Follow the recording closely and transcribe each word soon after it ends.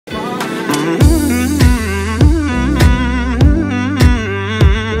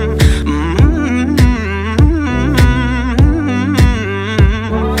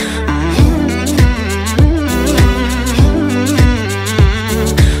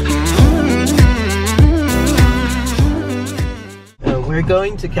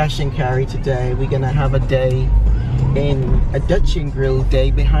going to Cash and Carry today. We're gonna have a day in a Dutchie Grill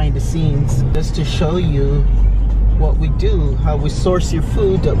day behind the scenes, just to show you what we do, how we source your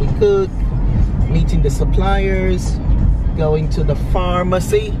food that we cook, meeting the suppliers, going to the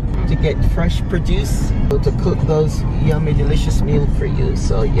pharmacy to get fresh produce to cook those yummy delicious meals for you.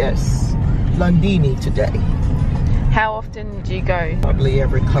 So yes, Londini today. How often do you go? Probably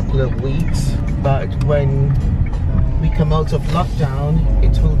every couple of weeks, but when we come out of lockdown,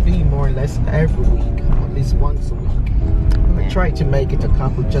 it will be more or less every week, at least once a week. I try to make it a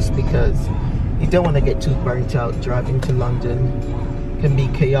couple just because you don't want to get too burnt out driving to London. It can be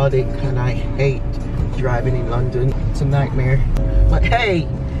chaotic and I hate driving in London. It's a nightmare. But hey,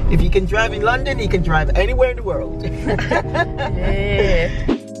 if you can drive in London, you can drive anywhere in the world.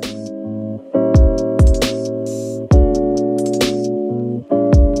 Yeah.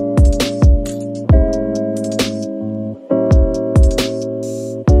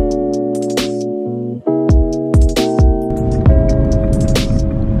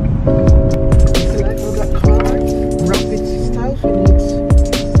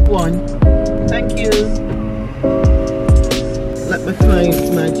 Thank you. Let me find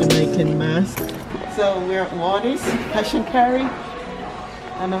my Jamaican mask. So we're at Wardy's, Cash and Carry,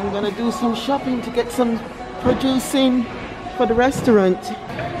 and I'm gonna do some shopping to get some produce in for the restaurant.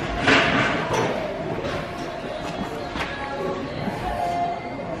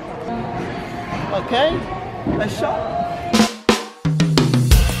 Okay, let's shop.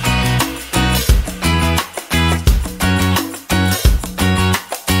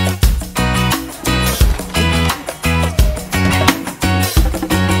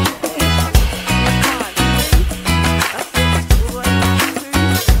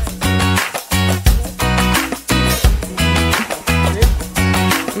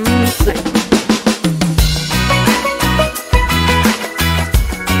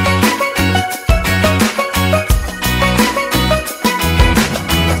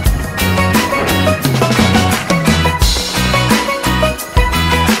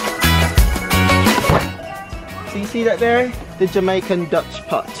 See that there? The Jamaican Dutch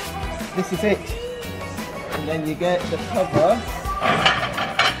pot. This is it. And then you get the cover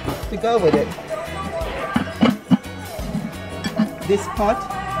to go with it. This pot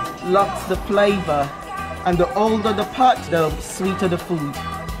locks the flavor, and the older the pot, the sweeter the food.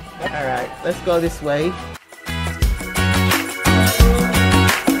 Alright, let's go this way.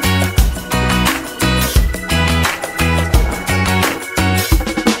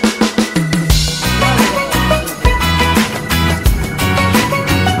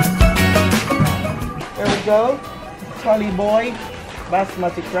 Go, Charlie Boy,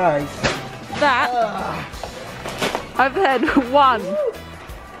 basmati rice. That I've had 1,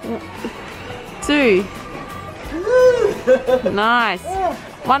 2. Nice.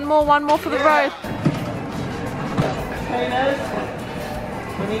 One more for the road. Containers.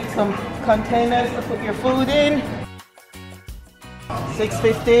 We need some containers to put your food in.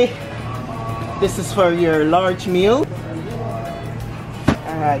 $6.50. This is for your large meal.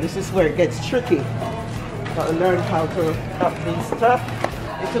 Alright, this is where it gets tricky. Gotta learn how to up these stuff.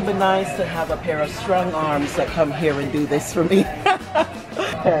 It would be nice to have a pair of strong arms that come here and do this for me.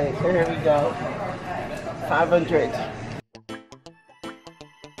 Okay, here we go. 500.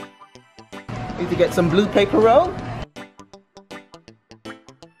 Need to get some blue paper roll.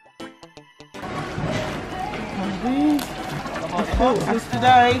 This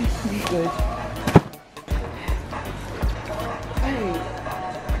today. Good.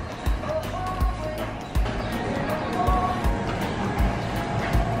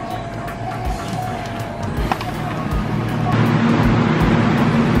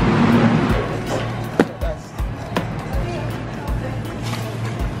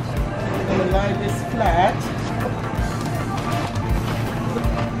 Lie this flat.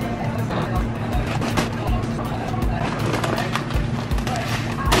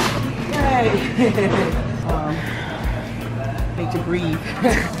 Yay! Need to breathe.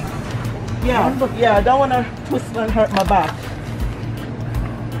 yeah, I don't want to twist and hurt my back.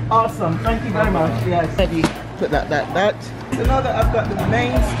 Awesome, thank you very much. Yes, put that. So now that I've got the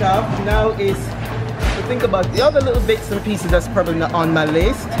main stuff, now is to think about the other little bits and pieces that's probably not on my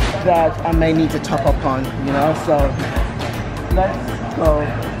list that I may need to top up on, you know, so let's go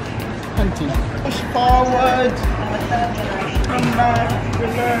hunting. Push forward, come back,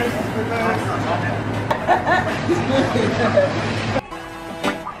 reverse.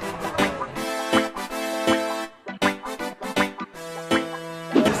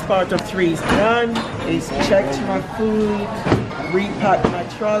 This part of 3 is done, is checked my food, repack my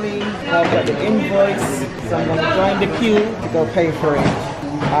trolley. I've got the invoice, so I'm gonna join the queue to go pay for it.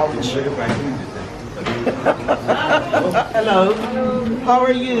 Ouch. Hello. How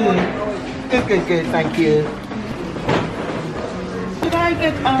are you? Good, thank you. Did I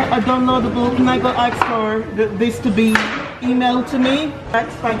get a downloadable? Can I go ask for this to be emailed to me?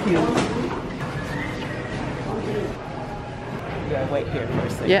 Thank you. Yeah, wait here for a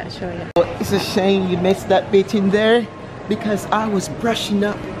second. Yeah, sure, yeah. Oh, it's a shame you missed that bit in there because I was brushing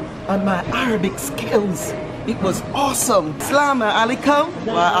up on my Arabic skills. It was awesome. Salama alaikum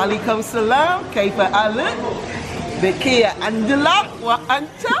wa alaikum salam. Kaifa alak? Bekia andala wa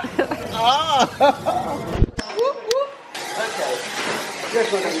anta? Ah. Okay.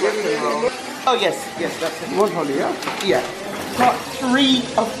 Oh yes, that's it. One holly, yeah? Yeah. Got 3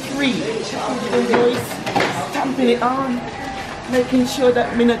 of 3. Invoice. Stamping it on. Making sure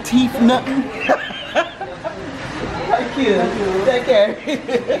that me not teeth nothing. Thank you. Take care.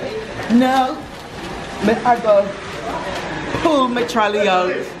 Now, I go pull my trolley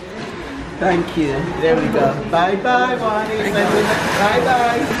out. Thank you. There we go. Bye bye, Bonnie. Bye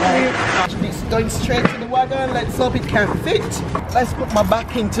bye. It's going straight to the wagon. Let's hope it can fit. Let's put my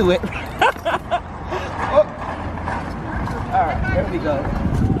back into it. Oh. All right, there we go.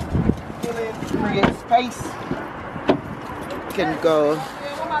 Create space. Can go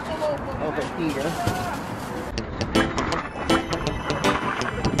over here.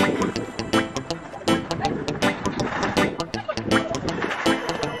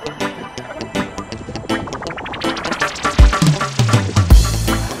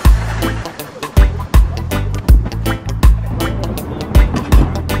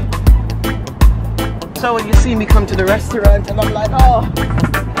 So when you see me come to the restaurant and I'm like, oh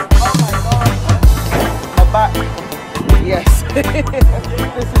my God, my back. Yes, this is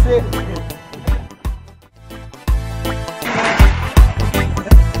it.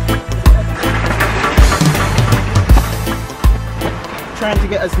 Trying to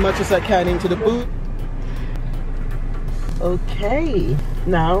get as much as I can into the boot. Okay,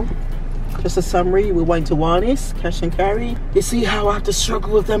 now just a summary. We went to Warnis, cash and carry. You see how I have to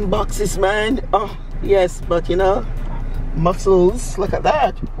struggle with them boxes, man? Oh, yes, but you know, muscles, look at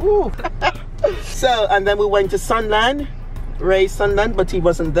that. Woo. So, and then we went to Sunland, Ray's Sunland, but he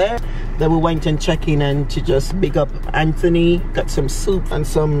wasn't there. Then we went and checked in and to just big up Anthony, got some soup and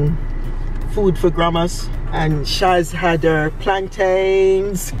some food for grandmas. And Shaz had her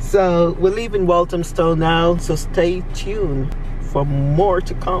plantains. So we're leaving Walthamstow now, so stay tuned for more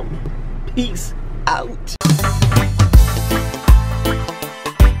to come. Peace out.